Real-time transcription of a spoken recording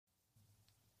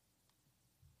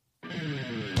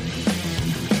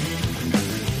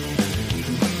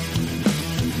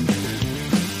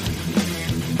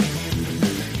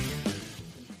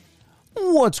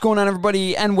What's going on,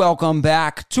 everybody, and welcome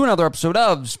back to another episode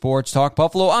of Sports Talk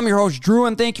Buffalo. I'm your host, Drew,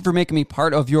 and thank you for making me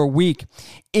part of your week.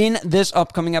 In this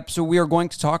upcoming episode, we are going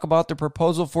to talk about the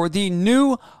proposal for the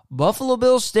new Buffalo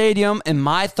Bills Stadium and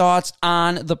my thoughts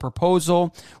on the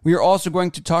proposal. We are also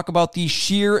going to talk about the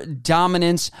sheer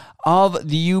dominance of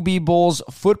the UB Bulls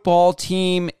football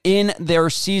team in their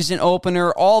season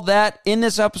opener. All that in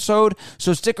this episode,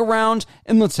 so stick around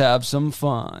and let's have some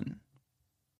fun.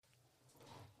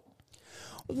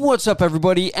 What's up,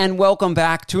 everybody, and welcome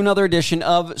back to another edition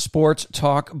of Sports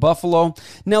Talk Buffalo.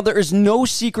 Now, there is no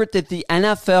secret that the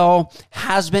NFL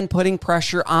has been putting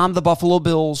pressure on the Buffalo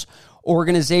Bills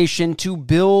organization to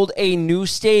build a new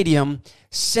stadium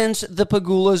since the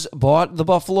Pegulas bought the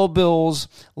Buffalo Bills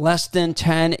less than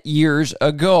 10 years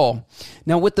ago.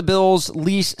 Now, with the Bills'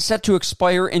 lease set to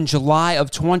expire in July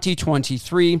of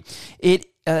 2023,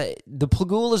 the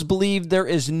Pegulas believe there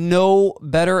is no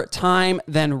better time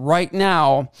than right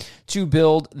now to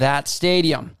build that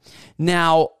stadium.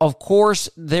 Now, of course,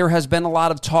 there has been a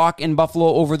lot of talk in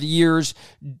Buffalo over the years.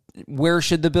 Where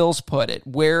should the Bills put it?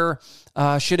 Where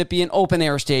should it be an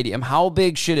open-air stadium? How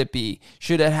big should it be?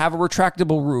 Should it have a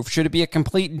retractable roof? Should it be a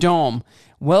complete dome?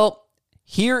 Well,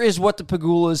 here is what the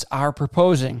Pegulas are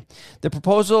proposing. The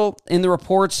proposal in the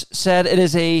reports said it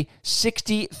is a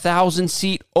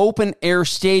 60,000-seat open-air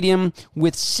stadium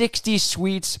with 60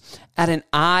 suites at an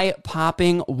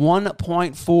eye-popping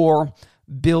 $1.4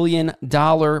 billion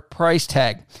price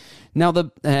tag. Now,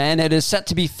 and it is set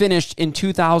to be finished in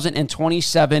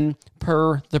 2027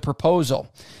 per the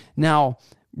proposal. Now,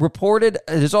 it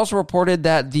is also reported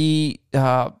that the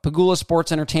Pegula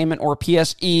Sports Entertainment, or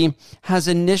PSE, has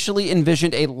initially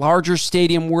envisioned a larger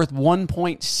stadium worth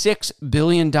 $1.6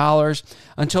 billion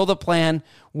until the plan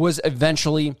was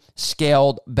eventually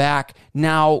scaled back.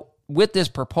 Now, with this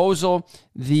proposal,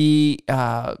 the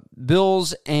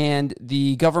Bills and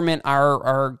the government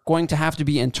are going to have to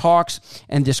be in talks,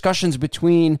 and discussions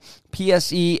between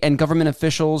PSE and government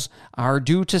officials are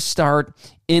due to start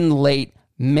in late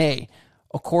May.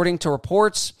 According to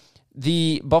reports,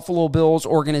 the Buffalo Bills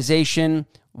organization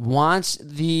wants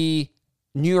the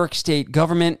New York State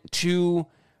government to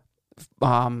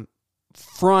front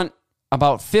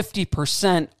about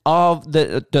 50% of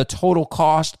the total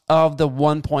cost of the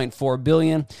 $1.4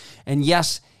 billion. And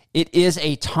yes, it is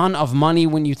a ton of money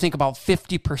when you think about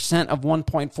 50% of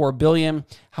 $1.4 billion.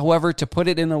 However, to put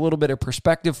it in a little bit of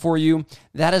perspective for you,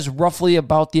 that is roughly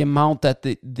about the amount that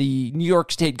the New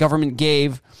York State government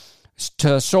gave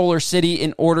to Solar City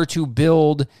in order to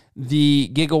build the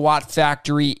gigawatt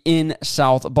factory in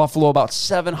South Buffalo, about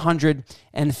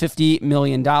 $750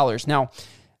 million. Now,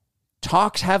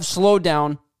 talks have slowed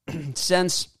down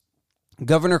since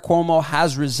Governor Cuomo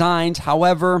has resigned.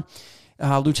 However,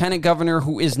 Lieutenant Governor,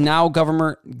 who is now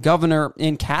Governor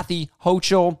in Kathy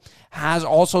Hochul, has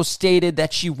also stated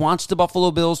that she wants the Buffalo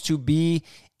Bills to be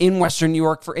in Western New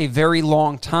York for a very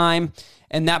long time,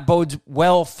 and that bodes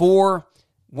well for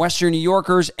Western New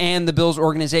Yorkers and the Bills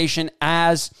organization,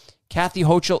 as Kathy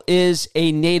Hochul is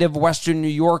a native Western New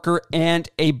Yorker and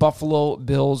a Buffalo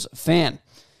Bills fan.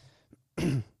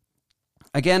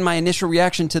 Again, my initial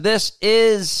reaction to this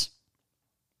is,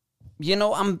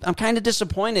 I'm kind of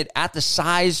disappointed at the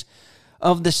size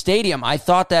of the stadium. I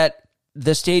thought that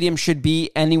the stadium should be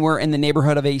anywhere in the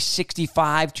neighborhood of a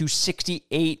 65 to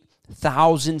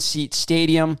 68,000 seat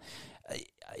stadium.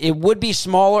 It would be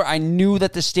smaller. I knew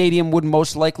that the stadium would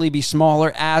most likely be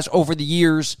smaller, as over the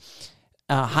years,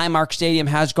 Highmark Stadium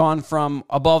has gone from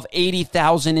above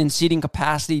 80,000 in seating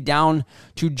capacity down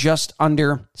to just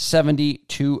under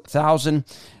 72,000.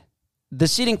 The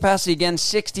seating capacity, again,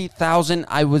 60,000,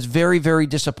 I was very, very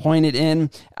disappointed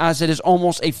in, as it is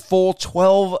almost a full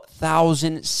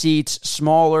 12,000 seats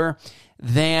smaller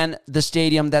than the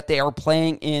stadium that they are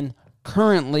playing in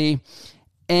currently.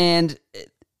 And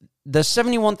the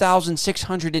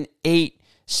 71,608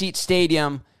 seat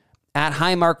stadium at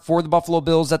Highmark for the Buffalo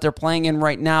Bills that they're playing in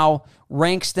right now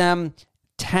ranks them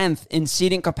 10th in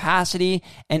seating capacity.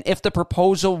 And if the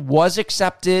proposal was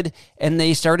accepted and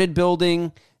they started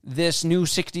building this new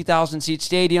 60,000 seat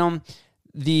stadium,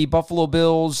 the Buffalo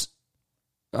Bills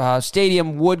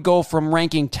stadium would go from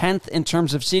ranking 10th in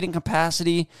terms of seating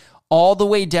capacity all the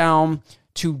way down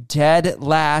to dead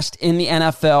last in the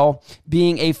NFL,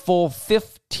 being a full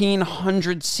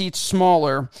 1,500 seats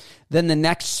smaller than the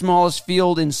next smallest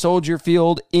field in Soldier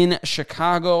Field in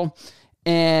Chicago.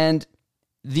 And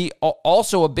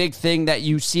also a big thing that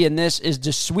you see in this is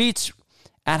the suites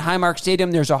at Highmark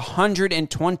Stadium. There's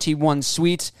 121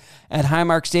 suites at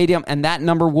Highmark Stadium, and that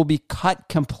number will be cut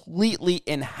completely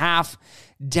in half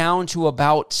down to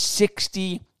about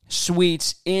 60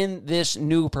 suites in this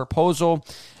new proposal.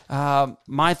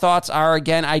 My thoughts are,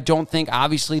 again, I don't think,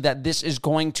 obviously, that this is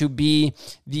going to be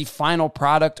the final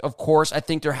product. Of course, I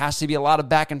think there has to be a lot of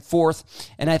back and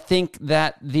forth, and I think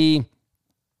that the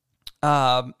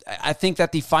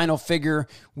final figure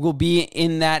will be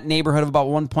in that neighborhood of about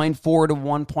 $1.4 to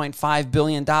 $1.5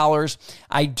 billion.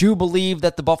 I do believe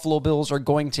that the Buffalo Bills are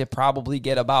going to probably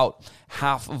get about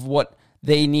half of what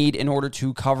they need in order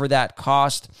to cover that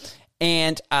cost.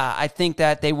 And I think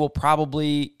that they will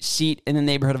probably seat in the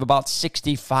neighborhood of about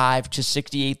 65 to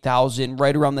 68,000,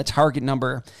 right around the target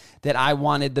number that I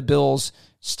wanted the Bills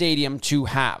stadium to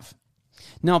have.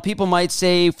 Now, people might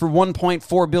say for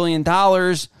 $1.4 billion,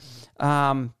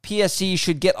 PSE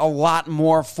should get a lot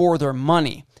more for their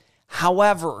money.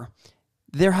 However,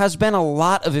 there has been a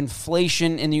lot of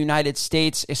inflation in the United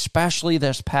States, especially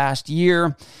this past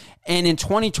year. And in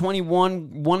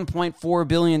 2021, $1.4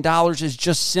 billion is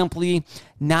just simply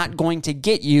not going to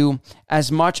get you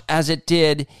as much as it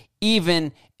did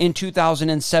even in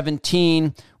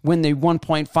 2017 when the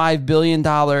 $1.5 billion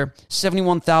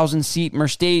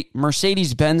 71,000-seat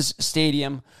Mercedes-Benz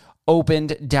Stadium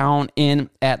opened down in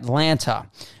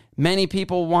Atlanta. Many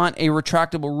people want a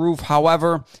retractable roof.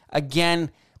 However,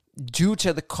 again, due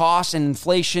to the cost and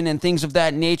inflation and things of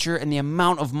that nature and the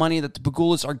amount of money that the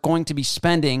Pegulas are going to be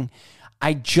spending,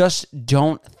 I just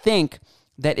don't think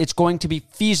that it's going to be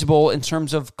feasible in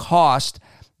terms of cost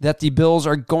that the Bills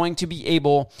are going to be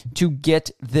able to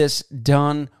get this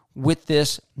done with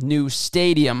this new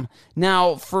stadium.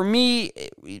 Now, for me,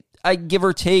 I give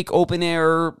or take open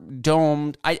air,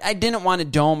 dome. I didn't want a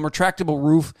dome. Retractable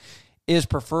roof is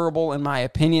preferable in my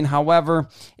opinion. However,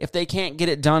 if they can't get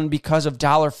it done because of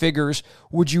dollar figures,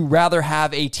 would you rather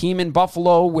have a team in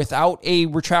Buffalo without a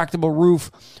retractable roof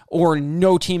or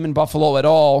no team in Buffalo at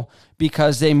all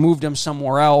because they moved them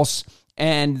somewhere else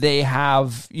and they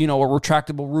have, a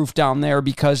retractable roof down there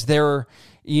because their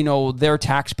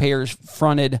taxpayers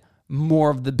fronted more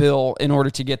of the bill in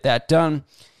order to get that done?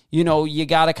 You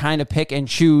got to kind of pick and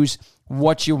choose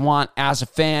what you want as a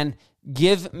fan.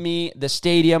 Give me the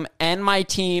stadium and my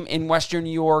team in Western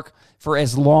New York for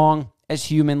as long as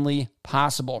humanly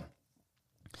possible.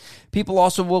 People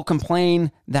also will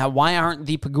complain that why aren't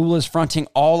the Pegulas fronting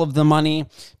all of the money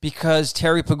because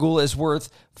Terry Pegula is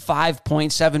worth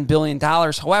 $5.7 billion.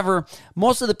 However,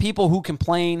 most of the people who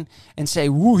complain and say,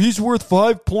 "Woo, he's worth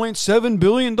 $5.7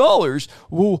 billion.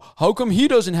 Well, how come he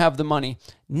doesn't have the money?"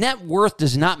 Net worth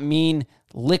does not mean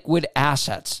liquid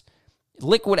assets.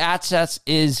 Liquid assets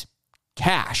is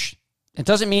cash. It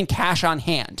doesn't mean cash on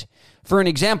hand. For an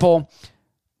example,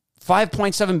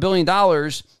 $5.7 billion,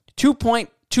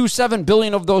 $2.27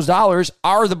 billion of those dollars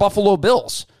are the Buffalo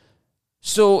Bills.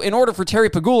 So in order for Terry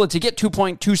Pegula to get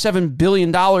 $2.27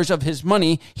 billion of his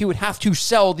money, he would have to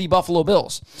sell the Buffalo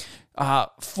Bills.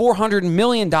 $400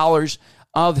 million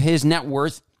of his net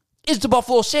worth is the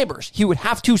Buffalo Sabres. He would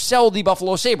have to sell the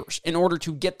Buffalo Sabres in order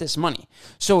to get this money.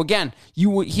 So again, he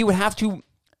would have to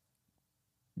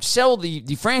sell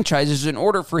the franchises in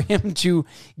order for him to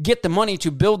get the money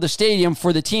to build the stadium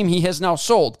for the team he has now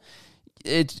sold.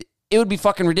 It would be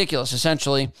fucking ridiculous,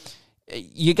 essentially.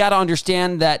 You got to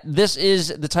understand that this is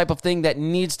the type of thing that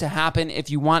needs to happen if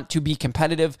you want to be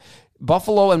competitive.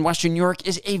 Buffalo and Western New York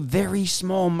is a very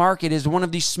small market. It is one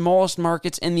of the smallest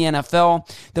markets in the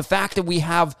NFL. The fact that we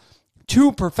have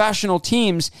two professional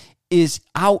teams is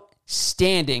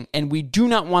outstanding, and we do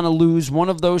not want to lose one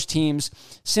of those teams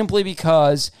simply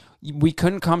because we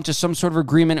couldn't come to some sort of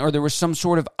agreement or there was some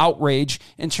sort of outrage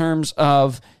in terms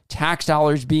of tax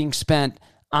dollars being spent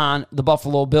on the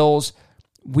Buffalo Bills.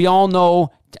 We all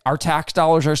know our tax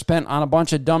dollars are spent on a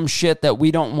bunch of dumb shit that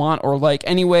we don't want or like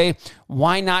anyway.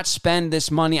 Why not spend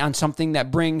this money on something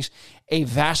that brings a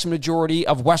vast majority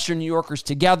of Western New Yorkers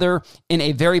together in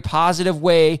a very positive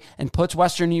way and puts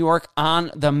Western New York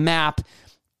on the map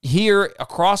here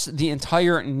across the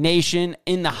entire nation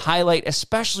in the highlight,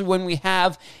 especially when we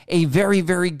have a very,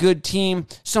 very good team,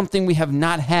 something we have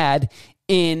not had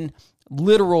in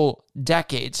literal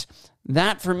decades.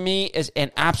 That, for me, is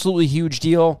an absolutely huge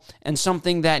deal and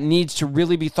something that needs to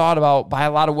really be thought about by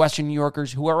a lot of Western New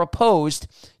Yorkers who are opposed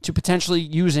to potentially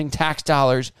using tax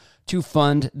dollars to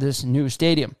fund this new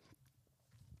stadium.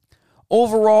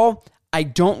 Overall, I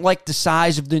don't like the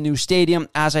size of the new stadium.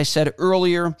 As I said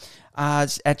earlier,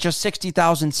 at just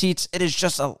 60,000 seats, it is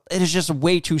just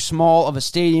way too small of a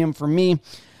stadium for me.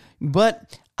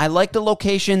 But I like the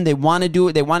location. They want to do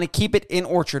it. They want to keep it in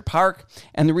Orchard Park.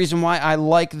 And the reason why I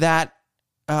like that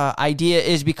idea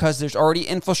is because there's already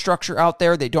infrastructure out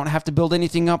there. They don't have to build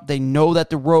anything up. They know that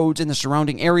the roads in the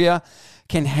surrounding area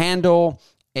can handle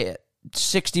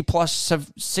 60 plus,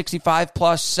 65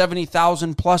 plus,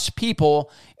 70,000 plus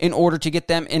people in order to get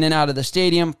them in and out of the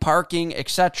stadium, parking,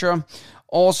 etc.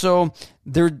 Also,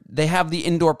 they have the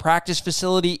indoor practice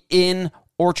facility in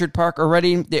Orchard Park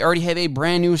already. They already have a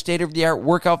brand new state-of-the-art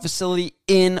workout facility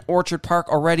in Orchard Park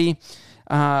already.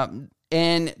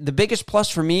 And the biggest plus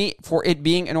for me, for it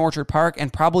being in Orchard Park,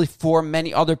 and probably for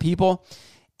many other people,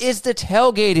 is the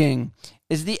tailgating,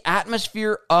 is the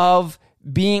atmosphere of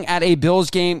being at a Bills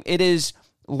game. It is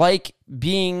like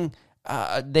being,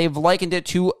 they've likened it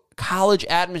to college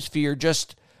atmosphere,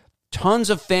 just tons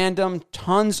of fandom,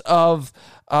 tons of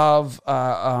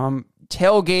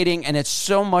tailgating, and it's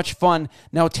so much fun.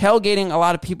 Now, tailgating, a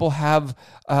lot of people have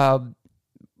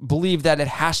believe that it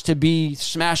has to be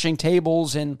smashing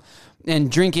tables and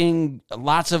drinking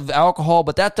lots of alcohol,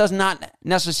 but that does not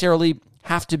necessarily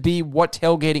have to be what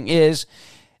tailgating is.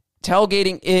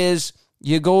 Tailgating is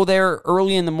you go there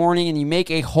early in the morning and you make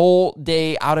a whole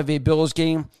day out of a Bills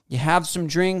game. You have some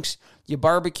drinks, you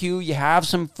barbecue, you have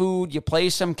some food, you play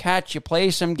some catch, you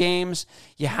play some games,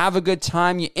 you have a good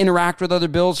time, you interact with other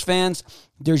Bills fans.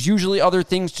 There's usually other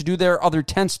things to do there, other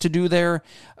tents to do there,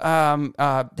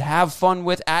 have fun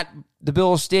with at the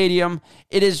Bills Stadium.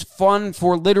 It is fun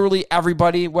for literally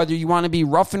everybody, whether you want to be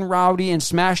rough and rowdy and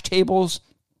smash tables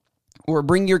or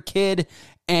bring your kid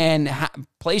and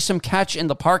play some catch in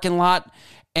the parking lot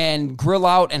and grill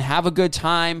out and have a good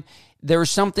time.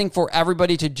 There's something for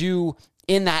everybody to do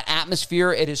in that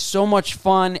atmosphere. It is so much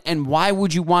fun, and why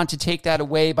would you want to take that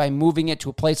away by moving it to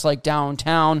a place like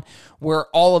downtown where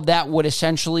all of that would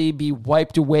essentially be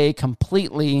wiped away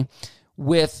completely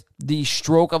with the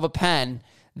stroke of a pen?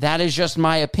 That is just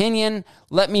my opinion.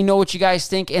 Let me know what you guys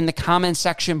think in the comment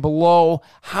section below.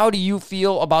 How do you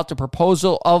feel about the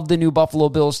proposal of the new Buffalo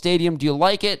Bills Stadium? Do you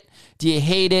like it? Do you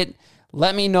hate it?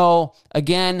 Let me know.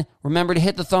 Again, remember to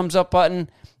hit the thumbs up button.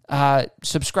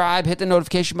 Subscribe, hit the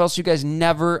notification bell so you guys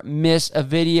never miss a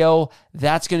video.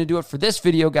 That's going to do it for this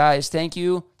video, guys. Thank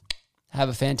you. Have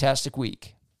a fantastic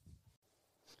week.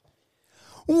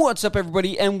 What's up,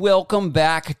 everybody, and welcome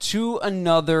back to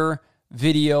another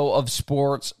video of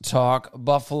Sports Talk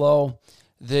Buffalo.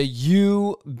 The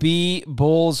UB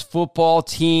Bulls football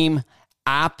team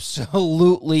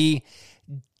absolutely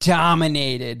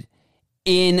dominated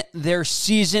in their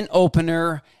season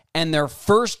opener and their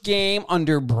first game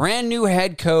under brand new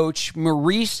head coach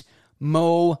Maurice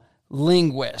Mo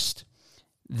Linguist.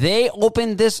 They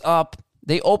opened up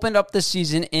the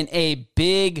season in a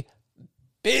big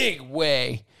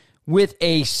way with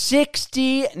a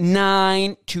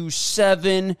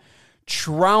 69-7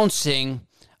 trouncing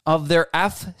of their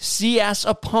FCS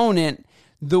opponent,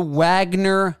 the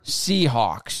Wagner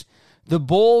Seahawks. The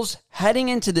Bulls, heading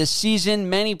into this season,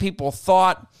 many people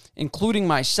thought, including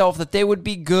myself, that they would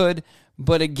be good.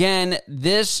 But again,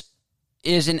 this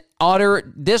was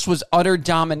utter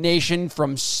domination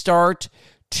from start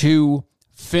to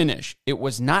finish. It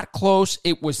was not close.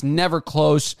 It was never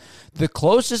close. The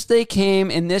closest they came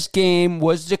in this game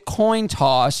was the coin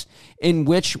toss, in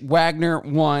which Wagner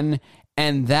won,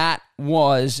 and that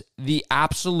was the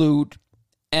absolute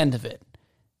end of it.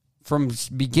 From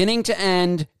beginning to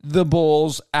end, the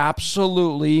Bulls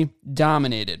absolutely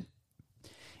dominated.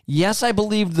 Yes, I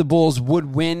believed the Bulls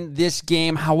would win this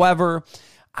game. However,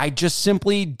 I just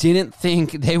simply didn't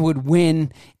think they would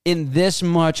win in this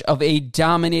much of a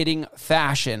dominating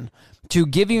fashion. To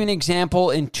give you an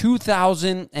example, in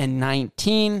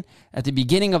 2019, at the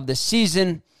beginning of the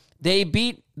season, they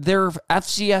beat their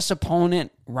FCS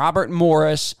opponent, Robert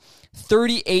Morris,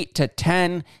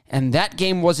 38-10, and that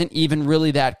game wasn't even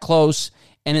really that close.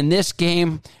 And in this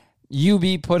game,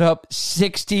 UB put up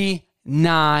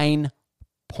 69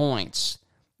 points.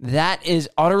 That is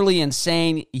utterly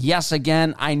insane. Yes,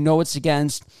 again, I know it's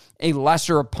against a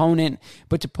lesser opponent,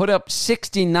 but to put up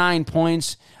 69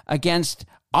 points against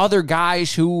other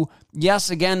guys who, yes,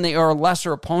 again, they are a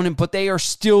lesser opponent, but they are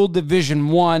still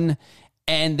Division I,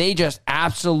 and they just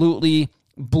absolutely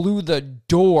blew the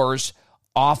doors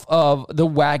off of the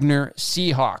Wagner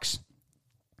Seahawks.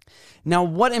 Now,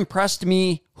 what impressed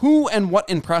me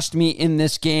in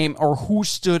this game, or who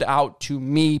stood out to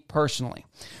me personally?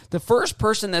 The first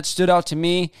person that stood out to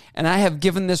me, and I have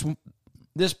given this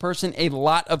person a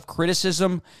lot of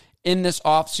criticism in this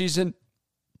offseason,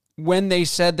 when they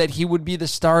said that he would be the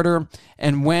starter,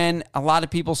 and when a lot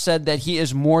of people said that he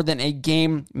is more than a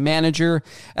game manager.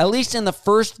 At least in the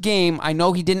first game, I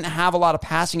know he didn't have a lot of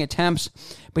passing attempts,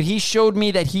 but he showed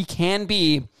me that he can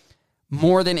be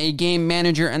more than a game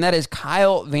manager, and that is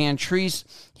Kyle Vantrease.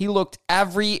 He looked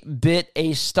every bit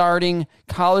a starting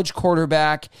college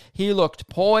quarterback. He looked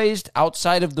poised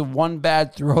outside of the one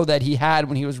bad throw that he had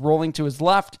when he was rolling to his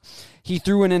left. He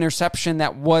threw an interception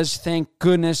that was, thank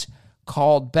goodness,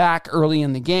 called back early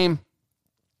in the game.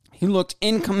 He looked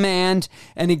in command,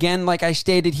 and again, like I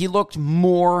stated, he looked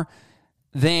like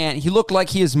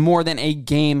he is more than a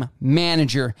game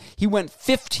manager. He went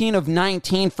 15 of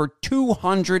 19 for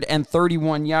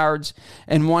 231 yards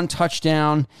and 1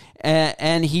 touchdown,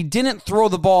 and he didn't throw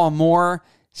the ball more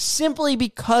simply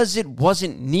because it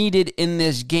wasn't needed in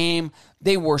this game.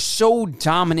 They were so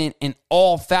dominant in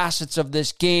all facets of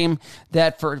this game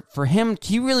that for him,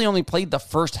 he really only played the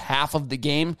first half of the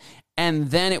game, and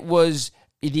then it was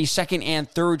the second and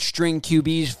third string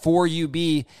QBs for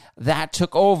UB that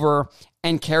took over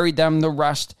and carried them the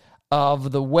rest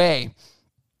of the way.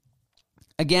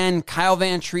 Again, Kyle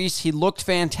Vantrease, he looked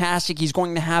fantastic. He's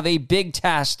going to have a big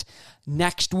test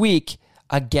next week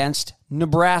against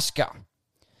Nebraska.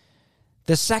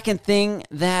 The second thing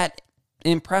that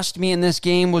impressed me in this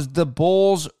game was the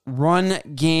Bulls' run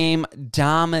game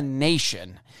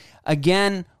domination.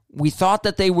 Again, we thought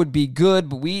that they would be good,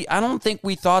 but I don't think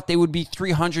we thought they would be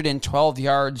 312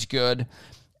 yards good,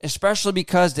 especially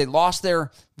because they lost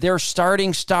their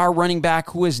starting star running back,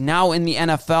 who is now in the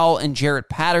NFL, and Jaret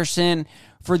Patterson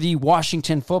for the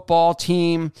Washington football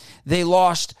team. They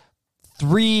lost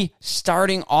 3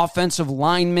 starting offensive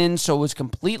linemen, so it was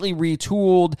completely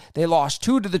retooled. They lost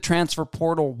 2 to the transfer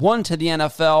portal, 1 to the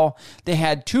NFL. They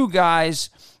had 2 guys,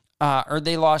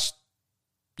 they lost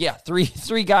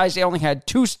 3 guys. They only had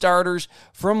 2 starters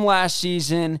from last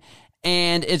season,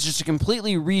 and it's just a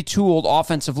completely retooled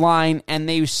offensive line, and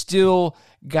they still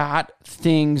got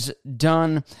things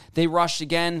done. They rushed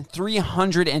again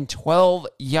 312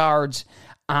 yards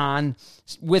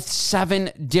with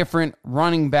 7 different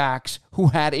running backs who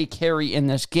had a carry in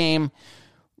this game.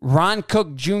 Ron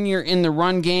Cook Jr. in the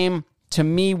run game, to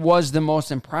me, was the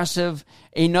most impressive.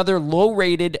 Another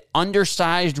low-rated,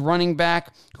 undersized running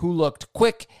back who looked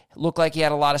quick, looked like he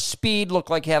had a lot of speed, looked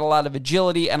like he had a lot of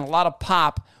agility, and a lot of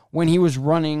pop when he was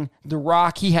running the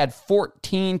rock. He had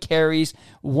 14 carries,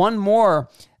 1 more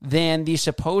than the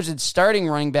supposed starting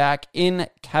running back in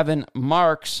Kevin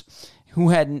Marks,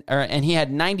 and he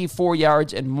had 94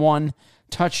 yards and 1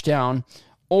 touchdown.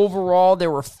 Overall,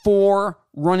 there were 4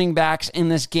 running backs in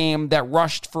this game that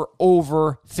rushed for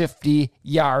over 50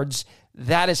 yards.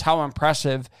 That is how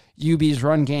impressive UB's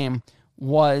run game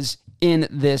was in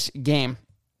this game.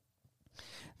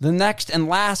 The next and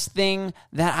last thing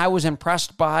that I was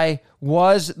impressed by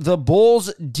was the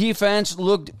Bulls' defense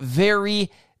looked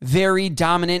very, very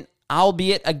dominant,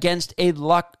 albeit against a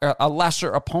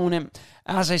lesser opponent.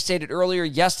 As I stated earlier,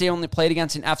 yes, they only played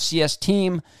against an FCS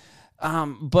team,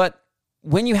 but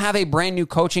when you have a brand new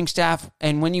coaching staff,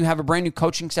 and when you have a brand new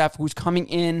coaching staff who's coming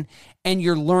in and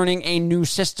you're learning a new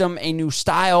system, a new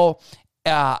style,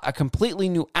 a completely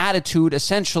new attitude,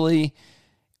 essentially,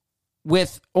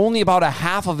 with only about a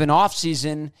half of an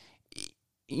offseason,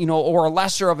 or a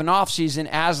lesser of an offseason,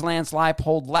 as Lance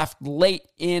Leipold left late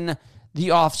in the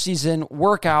offseason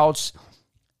workouts,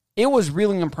 it was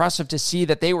really impressive to see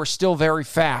that they were still very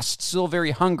fast, still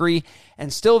very hungry,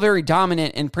 and still very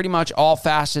dominant in pretty much all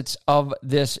facets of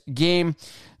this game.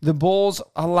 The Bulls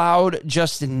allowed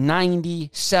just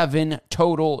 97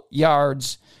 total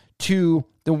yards to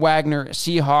the Wagner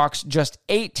Seahawks, just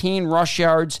 18 rush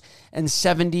yards and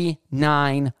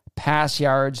 79 pass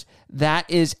yards. That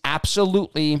is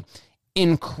absolutely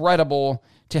incredible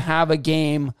to have a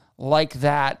game like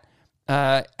that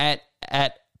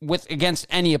against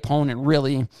any opponent,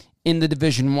 really, in the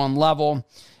Division I level.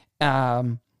 Two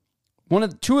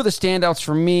of the standouts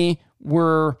for me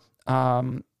were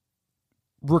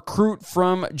recruit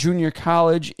from junior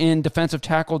college in defensive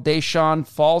tackle Deshaun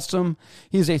Folsom.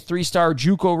 He's a 3-star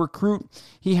JUCO recruit.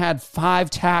 He had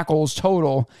 5 tackles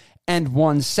total and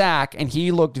 1 sack, and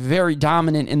he looked very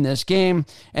dominant in this game.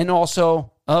 And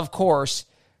also, of course,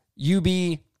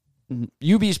 UB's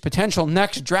potential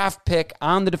next draft pick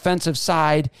on the defensive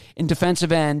side in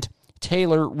defensive end,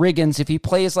 Taylor Riggins. If he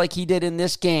plays like he did in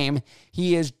this game,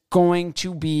 he is going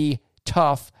to be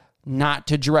tough not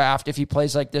to draft if he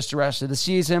plays like this the rest of the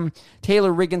season.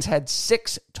 Taylor Riggins had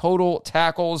 6 total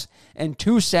tackles and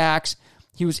 2 sacks.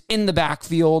 He was in the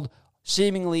backfield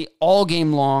seemingly all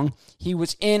game long. He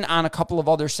was in on a couple of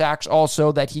other sacks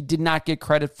also that he did not get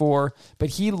credit for, but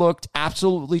he looked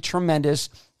absolutely tremendous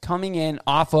coming in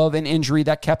off of an injury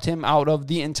that kept him out of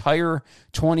the entire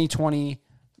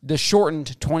the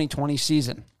shortened 2020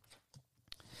 season.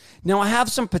 Now, I have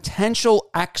some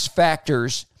potential X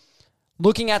factors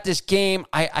looking at this game,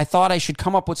 I thought I should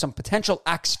come up with some potential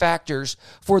X factors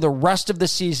for the rest of the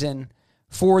season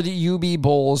for the UB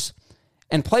Bulls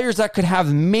and players that could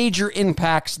have major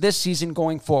impacts this season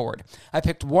going forward. I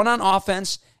picked one on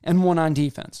offense and one on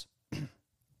defense.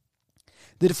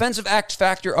 The defensive X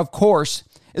factor, of course,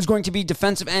 is going to be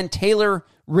defensive end Taylor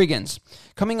Riggins.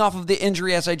 Coming off of the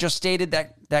injury, as I just stated,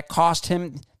 that cost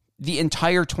him the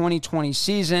entire 2020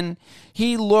 season,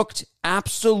 he looked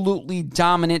absolutely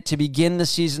dominant to begin the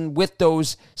season with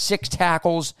those 6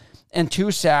 tackles and 2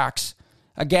 sacks.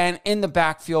 Again, in the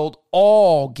backfield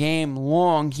all game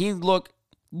long. He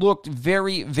looked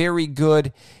very, very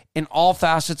good in all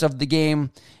facets of the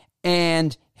game.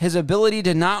 And his ability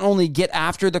to not only get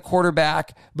after the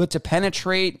quarterback, but to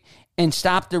penetrate and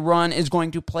stop the run is going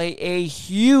to play a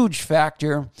huge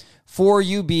factor for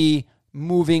UB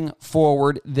moving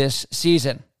forward this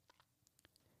season.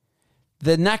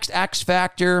 The next X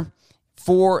factor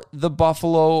for the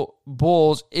Buffalo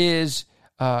Bulls is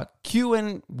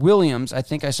Quinnen Williams. I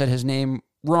think I said his name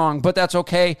wrong, but that's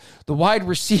okay. The wide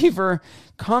receiver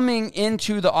coming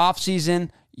into the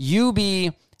offseason,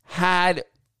 UB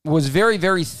was very,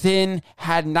 very thin,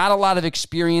 had not a lot of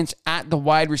experience at the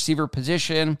wide receiver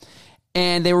position,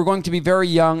 and they were going to be very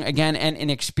young, again, and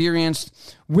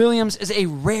inexperienced. Williams is a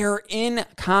rare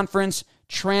in-conference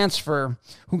transfer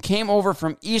who came over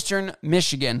from Eastern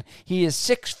Michigan. He is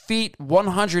 6 feet,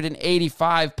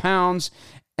 185 pounds,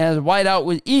 as a wideout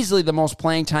with easily the most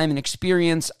playing time and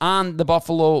experience on the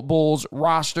Buffalo Bulls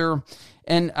roster.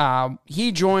 And when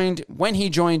he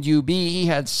joined UB, he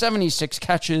had 76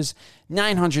 catches,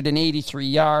 983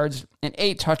 yards, and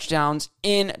 8 touchdowns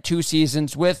in 2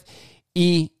 seasons with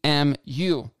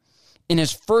EMU. In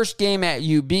his first game at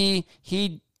UB,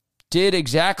 he did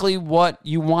exactly what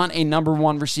you want a number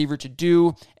 1 receiver to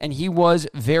do, and he was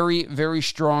very, very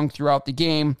strong throughout the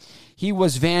game. He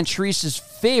was Van Treese's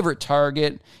favorite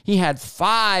target. He had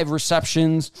 5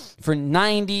 receptions for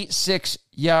 96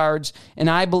 yards, and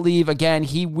I believe, again,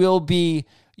 he will be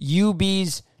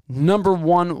UB's number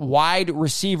 1 wide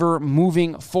receiver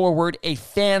moving forward. A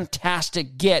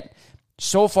fantastic get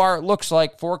so far, it looks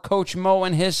like, for Coach Mo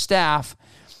and his staff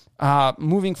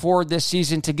moving forward this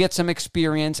season to get some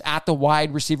experience at the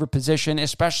wide receiver position,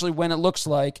 especially when it looks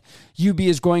like UB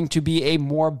is going to be a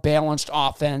more balanced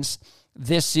offense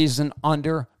this season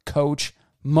under Coach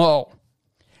Mo.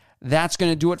 That's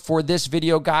going to do it for this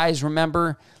video, guys.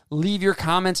 Remember, leave your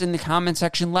comments in the comment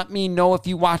section. Let me know if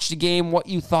you watched the game, what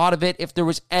you thought of it, if there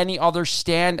was any other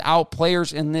standout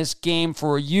players in this game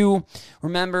for you.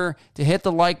 Remember to hit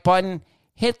the like button,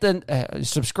 hit the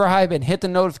subscribe, and hit the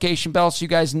notification bell so you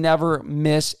guys never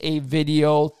miss a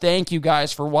video. Thank you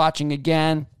guys for watching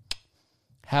again.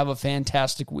 Have a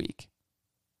fantastic week.